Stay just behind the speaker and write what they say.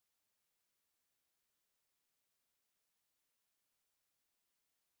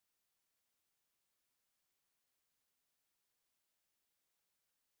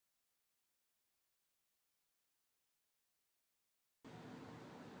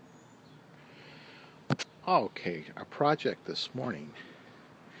Okay, our project this morning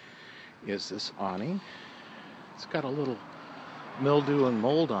is this awning. It's got a little mildew and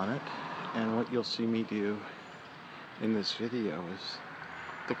mold on it, and what you'll see me do in this video is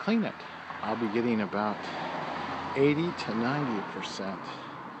to clean it. I'll be getting about 80 to 90%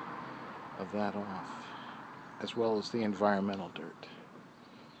 of that off, as well as the environmental dirt.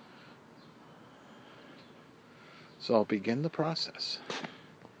 So I'll begin the process.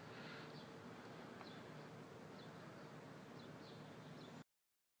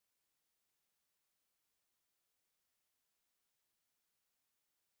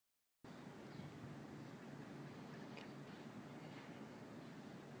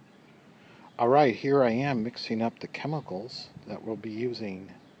 Alright, here I am mixing up the chemicals that we'll be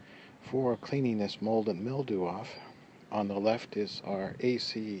using for cleaning this mold and mildew off. On the left is our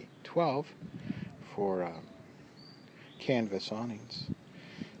AC12 for canvas awnings,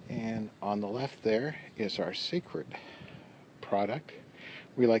 and on the left there is our secret product.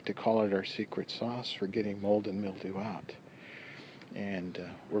 We like to call it our secret sauce for getting mold and mildew out, and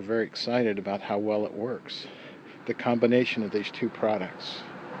we're very excited about how well it works. The combination of these two products.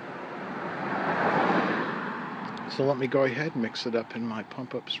 So let me go ahead and mix it up in my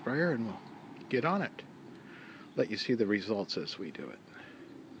pump-up sprayer and we'll get on it. Let you see the results as we do it.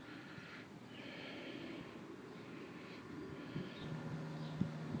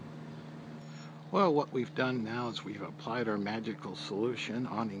 Well, what we've done now is we've applied our magical solution,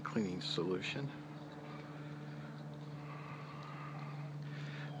 awning cleaning solution.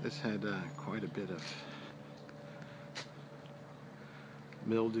 This had quite a bit of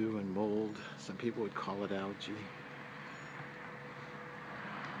mildew and mold. Some people would call it algae.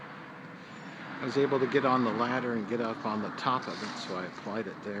 I was able to get on the ladder and get up on the top of it, so I applied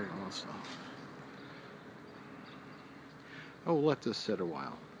it there also. Oh, we'll let this sit a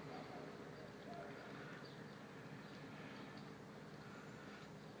while.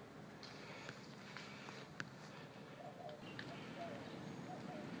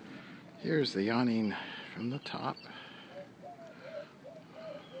 Here's the awning from the top.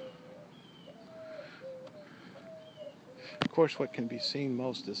 Of course, what can be seen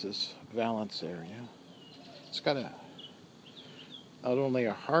most is this valance area. It's got not only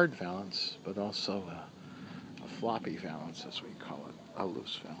a hard valance, but also a floppy valance, as we call it, a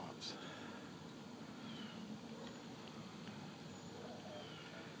loose valance.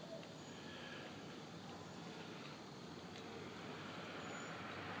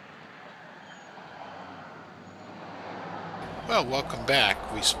 Well, welcome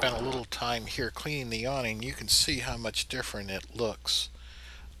back. We spent a little time here cleaning the awning. You can see how much different it looks.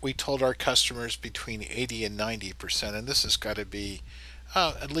 We told our customers between 80 and 90%, and this has got to be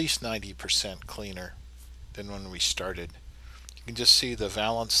at least 90% cleaner than when we started. You can just see the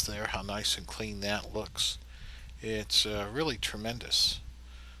valance there, how nice and clean that looks. It's really tremendous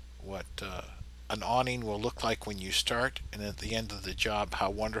what an awning will look like when you start, and at the end of the job, how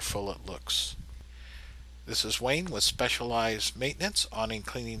wonderful it looks. This is Wayne with Specialized Maintenance Awning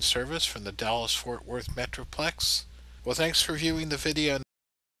Cleaning Service from the Dallas-Fort Worth Metroplex. Well, thanks for viewing the video.